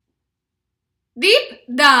Deep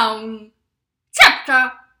Down,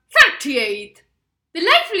 Chapter 38, The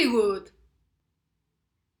Livelihood.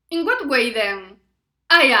 In what way then?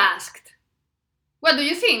 I asked. What do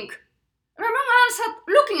you think? Ramon answered,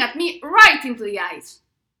 looking at me right into the eyes.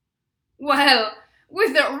 Well,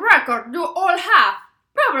 with the record you all have,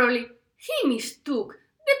 probably he mistook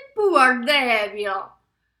the poor devil.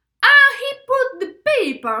 And he put the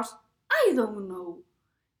papers, I don't know,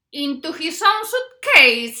 into his own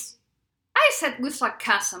suitcase. I said with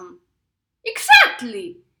sarcasm.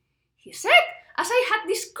 Exactly, he said as I had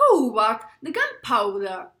discovered the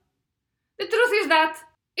gunpowder. The truth is that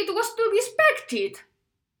it was to be expected.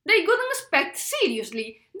 They couldn't expect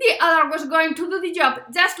seriously the other was going to do the job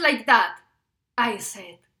just like that, I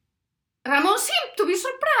said. Ramon seemed to be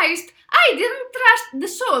surprised I didn't trust the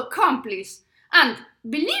sole accomplice, and,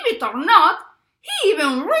 believe it or not, he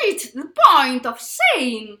even reached the point of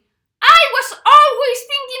saying I was always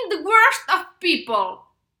thinking the worst of people.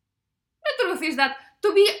 The truth is that,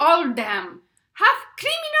 to be all damn, half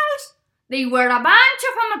criminals, they were a bunch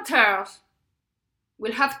of amateurs.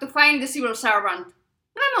 We'll have to find the civil servant,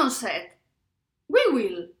 Ramon said. We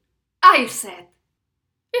will, I said.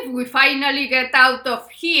 If we finally get out of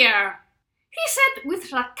here, he said with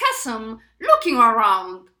sarcasm, looking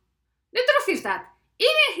around. The truth is that,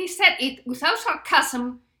 even if he said it without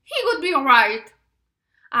sarcasm, he would be right.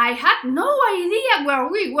 I had no idea where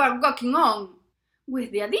we were walking on,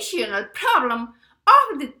 with the additional problem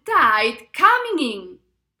of the tide coming in,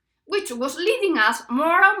 which was leading us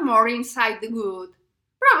more and more inside the wood.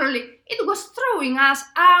 Probably it was throwing us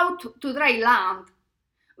out to dry land,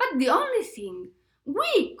 but the only thing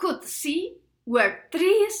we could see were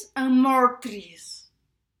trees and more trees.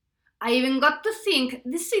 I even got to think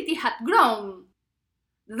the city had grown.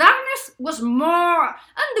 The darkness was more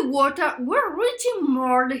and the water were reaching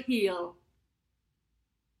more the hill.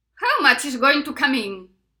 How much is going to come in?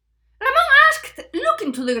 Ramon asked,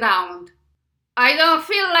 looking to the ground. I don't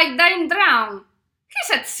feel like dying drowned, he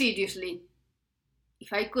said seriously.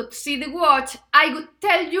 If I could see the watch, I would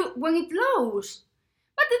tell you when it lows.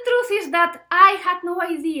 But the truth is that I had no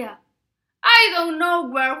idea. I don't know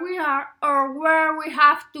where we are or where we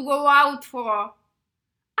have to go out for.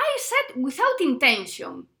 I said without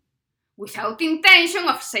intention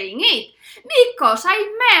of saying it, because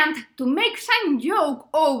I meant to make some joke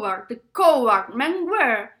over the coward men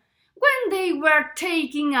were when they were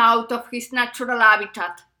taken out of his natural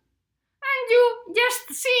habitat. And you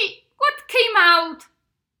just see what came out.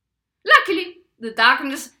 Luckily, the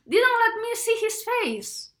darkness didn't let me see his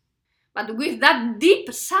face. But with that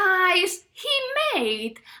deep sighs he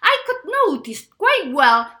made, I could notice quite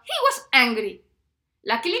well he was angry.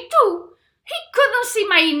 Luckily, too, he couldn't see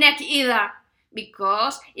my neck either,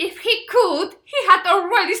 because if he could, he had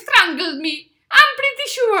already strangled me, I'm pretty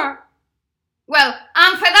sure. Well,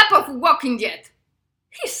 I'm fed up of walking yet,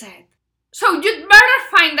 he said. So you'd better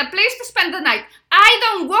find a place to spend the night. I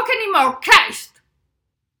don't walk anymore, Christ!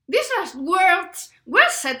 These last words were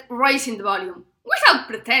said raising the volume, without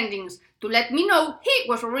pretending to let me know he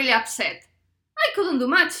was really upset. I couldn't do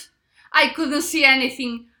much. I couldn't see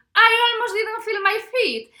anything. I almost didn't feel my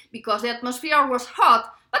feet, because the atmosphere was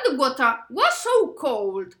hot, but the water was so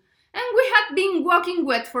cold, and we had been walking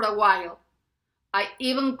wet for a while. I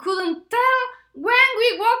even couldn't tell when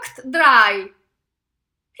we walked dry.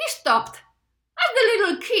 He stopped, as the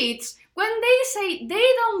little kids when they say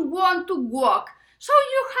they don't want to walk, so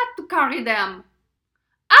you had to carry them.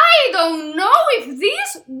 I don't know if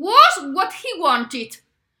this was what he wanted.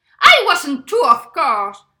 I wasn't too, of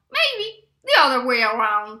course. Maybe the other way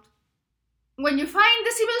around. When you find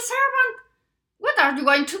the civil servant, what are you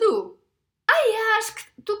going to do? I asked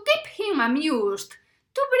to keep him amused,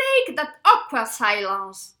 to break that awkward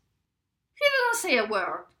silence. He didn't say a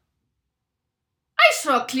word. I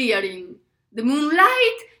saw a clearing. The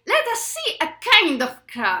moonlight let us see a kind of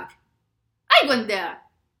crack. I went there.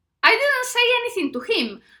 I didn't say anything to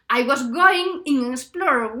him. I was going in an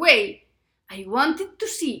explorer way. I wanted to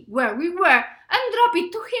see where we were and drop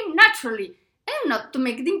it to him naturally, and not to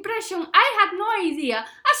make the impression I had no idea, as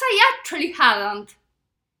I actually hadn't.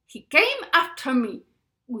 He came after me,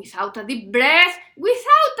 without a deep breath,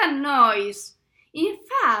 without a noise. In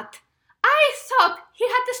fact, I thought he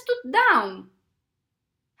had stood down.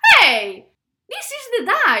 Hey, this is the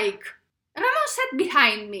dike, Ramon said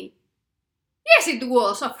behind me. Yes, it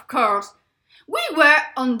was, of course. We were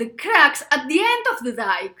on the cracks at the end of the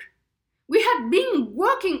dike. We had been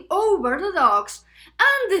walking over the docks,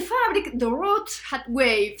 and the fabric the roots had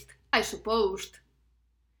waved, I supposed.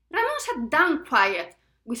 Ramon sat down quiet,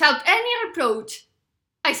 without any reproach.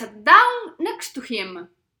 I sat down next to him.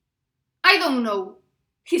 I don't know,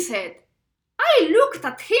 he said. I looked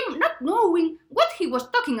at him not knowing what he was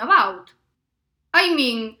talking about. I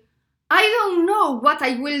mean, I don't know what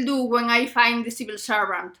I will do when I find the civil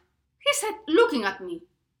servant, he said, looking at me.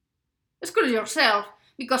 Screw yourself,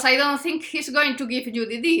 because I don't think he's going to give you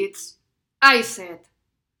the deeds, I said.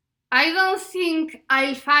 I don't think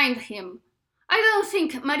I'll find him. I don't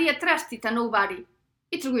think Maria trusted a nobody.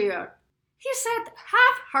 It's weird, he said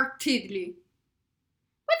half-heartedly.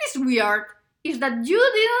 What is weird is that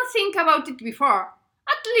you didn't think about it before.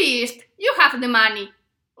 At least you have the money.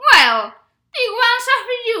 Well, the ones of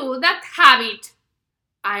you that have it.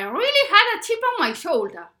 I really had a chip on my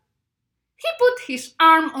shoulder. He put his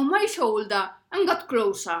arm on my shoulder and got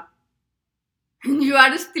closer. You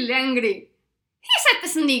are still angry, he said,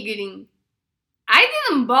 sniggering. I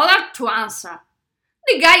didn't bother to answer.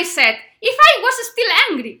 The guy said if I was still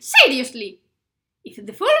angry, seriously. If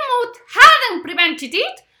the full moon hadn't prevented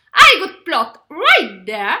it, I would plot right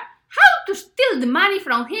there how to steal the money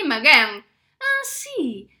from him again and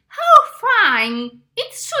see how fine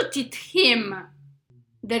it suited him.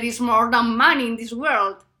 There is more than money in this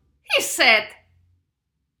world, he said.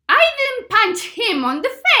 I didn't punch him on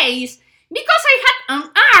the face because I had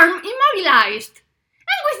an arm immobilized,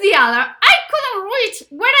 and with the other I couldn't reach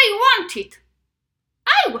where I wanted.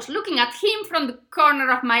 I was looking at him from the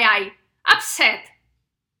corner of my eye, upset.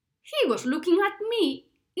 He was looking at me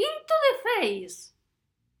into the face.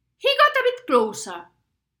 He got a bit closer.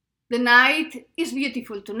 The night is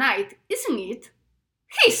beautiful tonight, isn't it?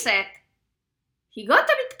 He said. He got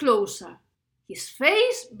a bit closer. His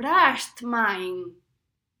face brushed mine.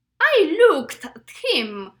 I looked at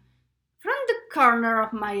him from the corner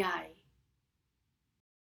of my eye.